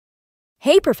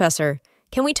Hey, Professor,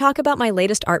 can we talk about my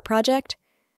latest art project?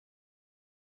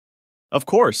 Of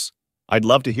course. I'd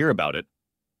love to hear about it.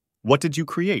 What did you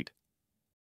create?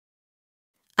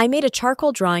 I made a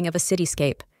charcoal drawing of a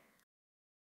cityscape.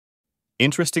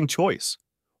 Interesting choice.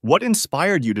 What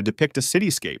inspired you to depict a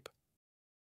cityscape?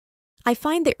 I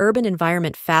find the urban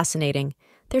environment fascinating.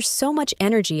 There's so much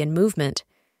energy and movement.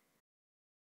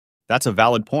 That's a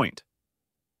valid point.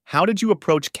 How did you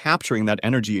approach capturing that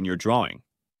energy in your drawing?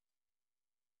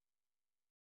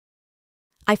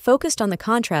 I focused on the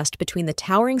contrast between the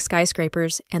towering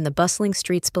skyscrapers and the bustling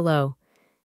streets below.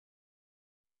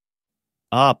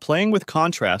 Playing with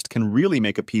contrast can really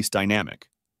make a piece dynamic.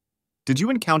 Did you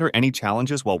encounter any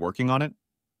challenges while working on it?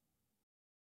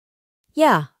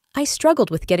 Yeah, I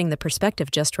struggled with getting the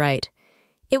perspective just right.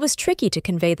 It was tricky to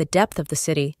convey the depth of the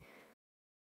city.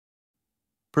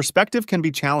 Perspective can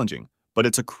be challenging, but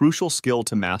it's a crucial skill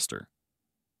to master.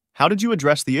 How did you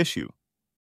address the issue?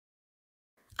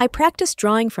 I practiced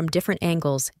drawing from different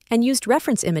angles and used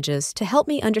reference images to help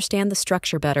me understand the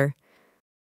structure better.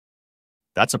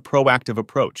 That's a proactive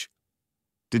approach.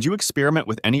 Did you experiment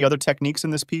with any other techniques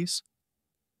in this piece?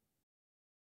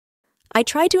 I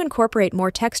tried to incorporate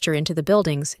more texture into the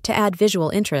buildings to add visual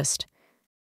interest.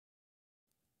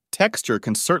 Texture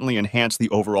can certainly enhance the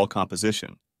overall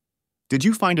composition. Did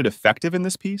you find it effective in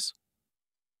this piece?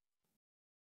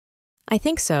 I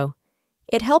think so.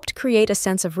 It helped create a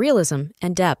sense of realism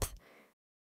and depth.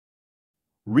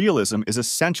 Realism is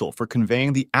essential for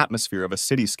conveying the atmosphere of a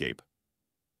cityscape.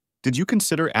 Did you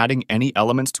consider adding any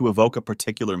elements to evoke a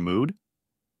particular mood?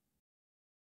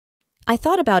 I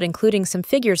thought about including some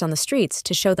figures on the streets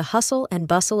to show the hustle and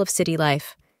bustle of city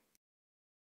life.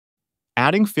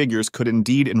 Adding figures could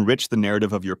indeed enrich the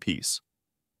narrative of your piece.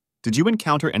 Did you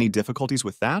encounter any difficulties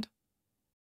with that?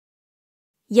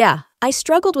 Yeah, I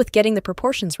struggled with getting the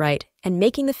proportions right and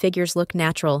making the figures look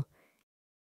natural.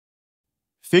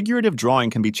 Figurative drawing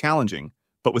can be challenging,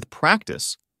 but with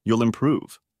practice, you'll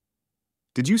improve.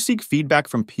 Did you seek feedback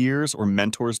from peers or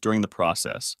mentors during the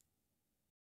process?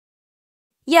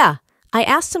 Yeah, I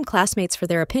asked some classmates for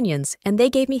their opinions and they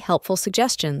gave me helpful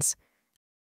suggestions.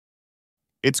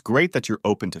 It's great that you're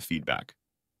open to feedback.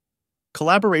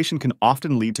 Collaboration can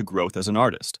often lead to growth as an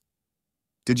artist.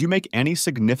 Did you make any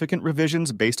significant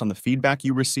revisions based on the feedback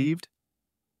you received?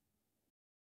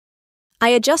 I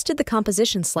adjusted the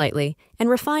composition slightly and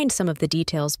refined some of the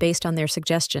details based on their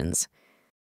suggestions.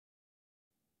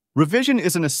 Revision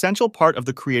is an essential part of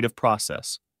the creative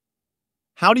process.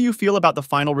 How do you feel about the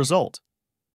final result?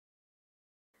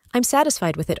 I'm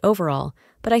satisfied with it overall,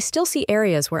 but I still see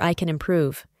areas where I can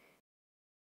improve.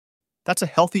 That's a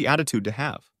healthy attitude to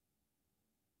have.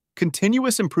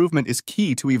 Continuous improvement is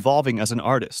key to evolving as an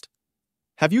artist.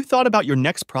 Have you thought about your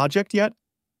next project yet?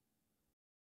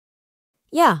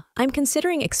 Yeah, I'm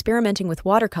considering experimenting with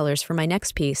watercolors for my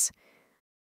next piece.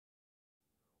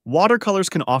 Watercolors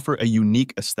can offer a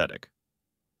unique aesthetic.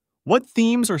 What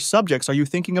themes or subjects are you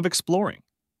thinking of exploring?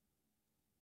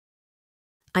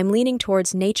 I'm leaning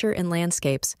towards nature and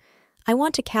landscapes. I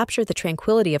want to capture the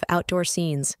tranquility of outdoor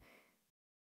scenes.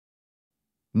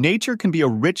 Nature can be a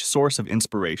rich source of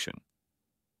inspiration.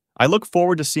 I look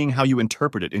forward to seeing how you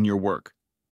interpret it in your work.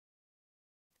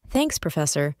 Thanks,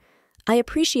 Professor. I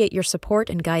appreciate your support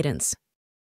and guidance.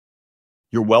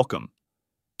 You're welcome.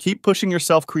 Keep pushing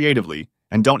yourself creatively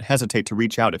and don't hesitate to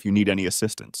reach out if you need any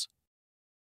assistance.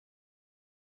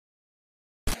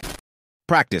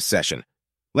 Practice session.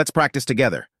 Let's practice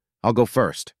together. I'll go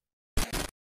first.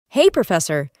 Hey,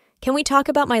 Professor, can we talk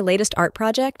about my latest art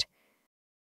project?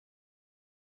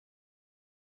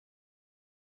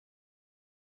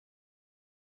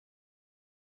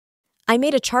 I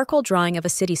made a charcoal drawing of a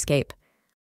cityscape.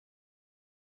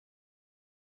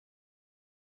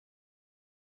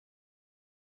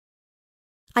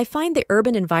 I find the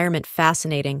urban environment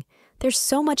fascinating. There's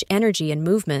so much energy and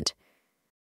movement.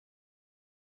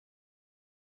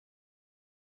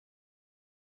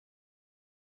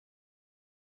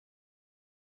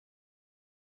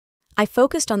 I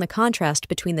focused on the contrast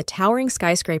between the towering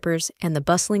skyscrapers and the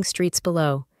bustling streets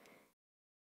below.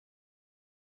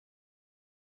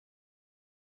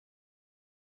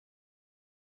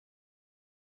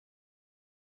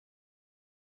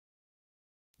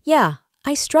 Yeah,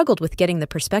 I struggled with getting the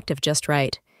perspective just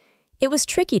right. It was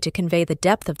tricky to convey the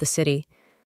depth of the city.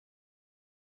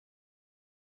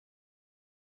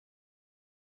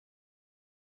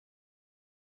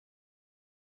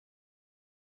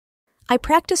 I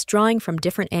practiced drawing from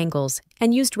different angles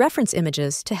and used reference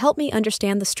images to help me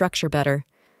understand the structure better.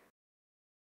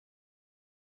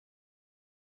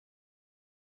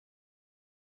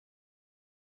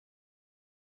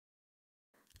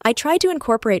 I tried to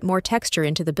incorporate more texture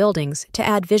into the buildings to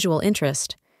add visual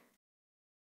interest.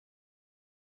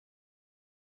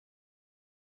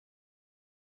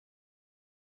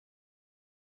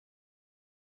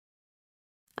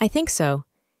 I think so.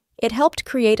 It helped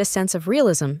create a sense of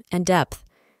realism and depth.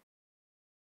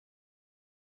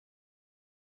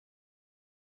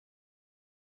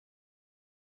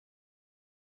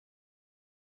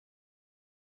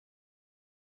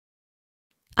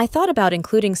 I thought about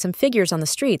including some figures on the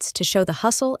streets to show the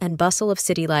hustle and bustle of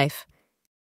city life.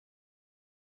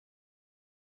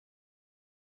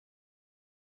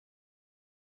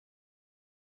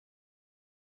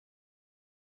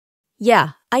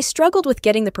 Yeah, I struggled with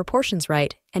getting the proportions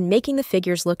right and making the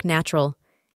figures look natural.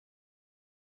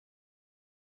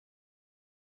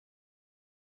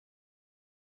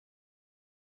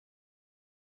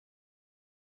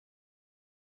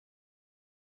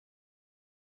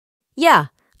 Yeah,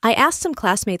 I asked some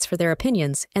classmates for their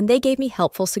opinions, and they gave me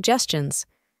helpful suggestions.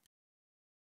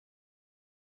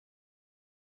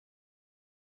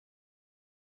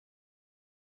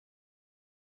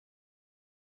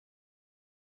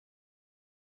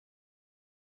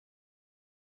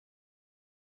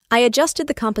 I adjusted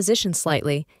the composition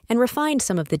slightly and refined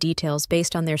some of the details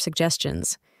based on their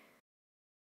suggestions.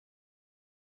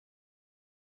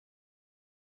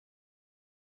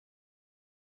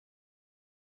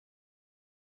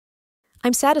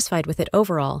 I'm satisfied with it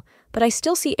overall, but I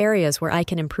still see areas where I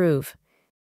can improve.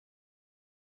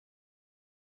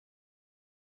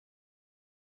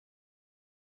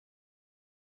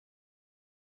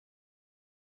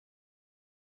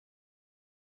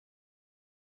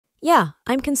 Yeah,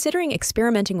 I'm considering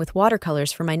experimenting with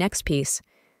watercolors for my next piece.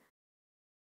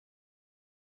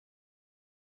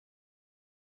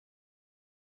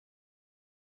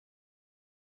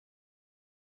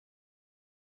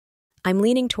 I'm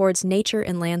leaning towards nature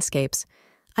and landscapes.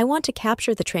 I want to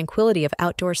capture the tranquility of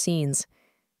outdoor scenes.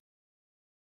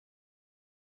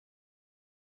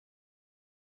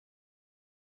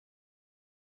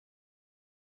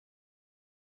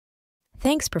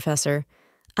 Thanks, Professor.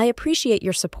 I appreciate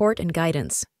your support and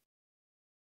guidance.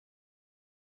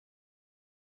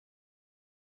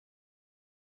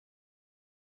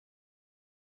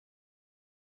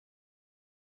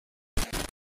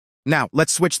 Now,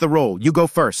 let's switch the role. You go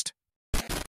first.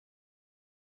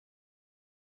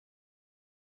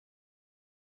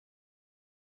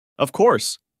 Of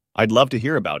course. I'd love to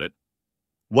hear about it.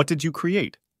 What did you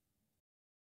create?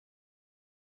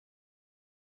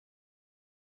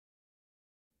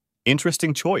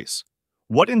 Interesting choice.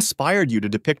 What inspired you to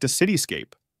depict a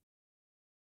cityscape?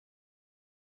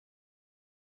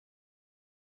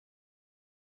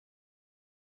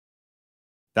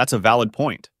 That's a valid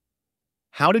point.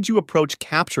 How did you approach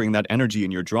capturing that energy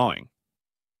in your drawing?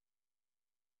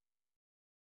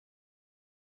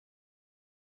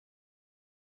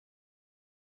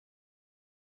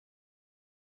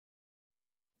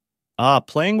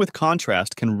 Playing with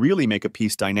contrast can really make a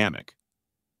piece dynamic.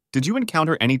 Did you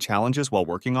encounter any challenges while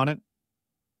working on it?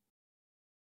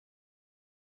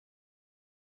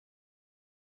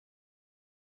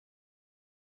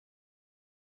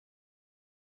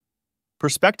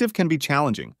 Perspective can be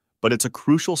challenging, but it's a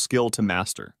crucial skill to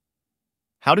master.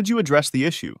 How did you address the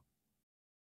issue?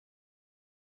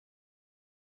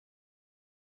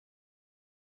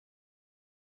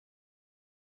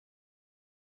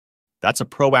 That's a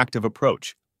proactive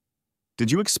approach.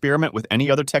 Did you experiment with any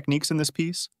other techniques in this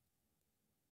piece?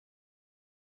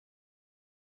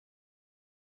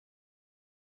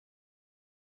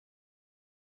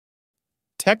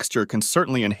 Texture can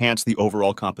certainly enhance the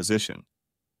overall composition.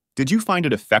 Did you find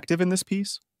it effective in this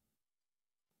piece?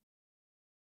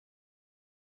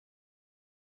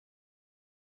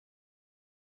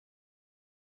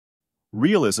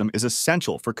 Realism is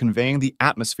essential for conveying the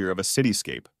atmosphere of a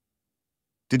cityscape.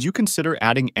 Did you consider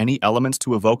adding any elements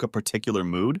to evoke a particular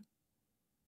mood?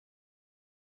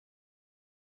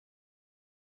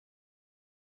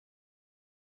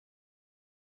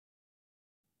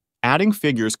 Adding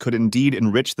figures could indeed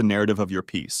enrich the narrative of your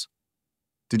piece.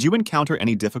 Did you encounter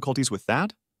any difficulties with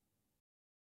that?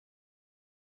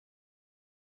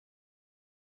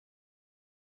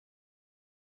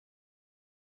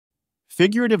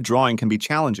 Figurative drawing can be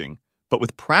challenging, but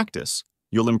with practice,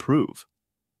 you'll improve.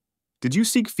 Did you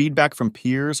seek feedback from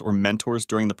peers or mentors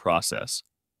during the process?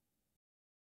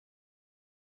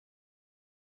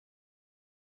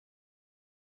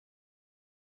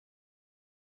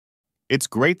 It's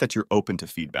great that you're open to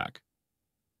feedback.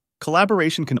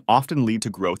 Collaboration can often lead to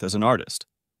growth as an artist.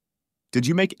 Did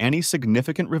you make any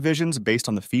significant revisions based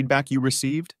on the feedback you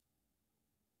received?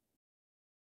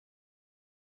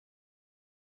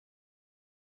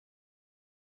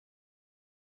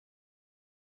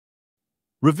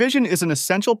 Revision is an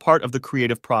essential part of the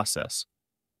creative process.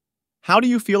 How do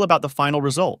you feel about the final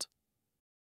result?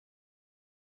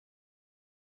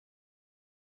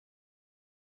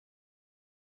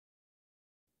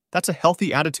 That's a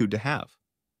healthy attitude to have.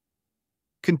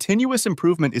 Continuous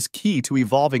improvement is key to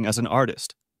evolving as an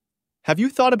artist. Have you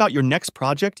thought about your next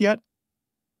project yet?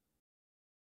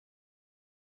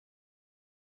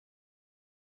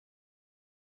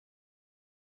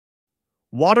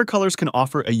 Watercolors can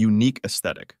offer a unique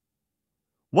aesthetic.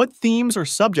 What themes or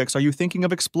subjects are you thinking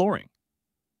of exploring?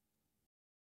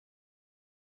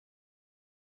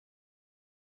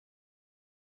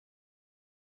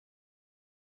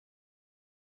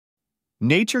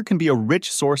 Nature can be a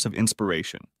rich source of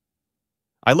inspiration.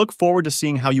 I look forward to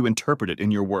seeing how you interpret it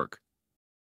in your work.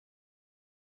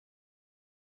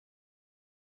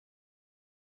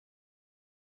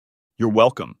 You're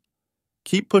welcome.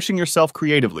 Keep pushing yourself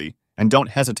creatively and don't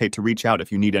hesitate to reach out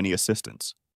if you need any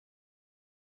assistance.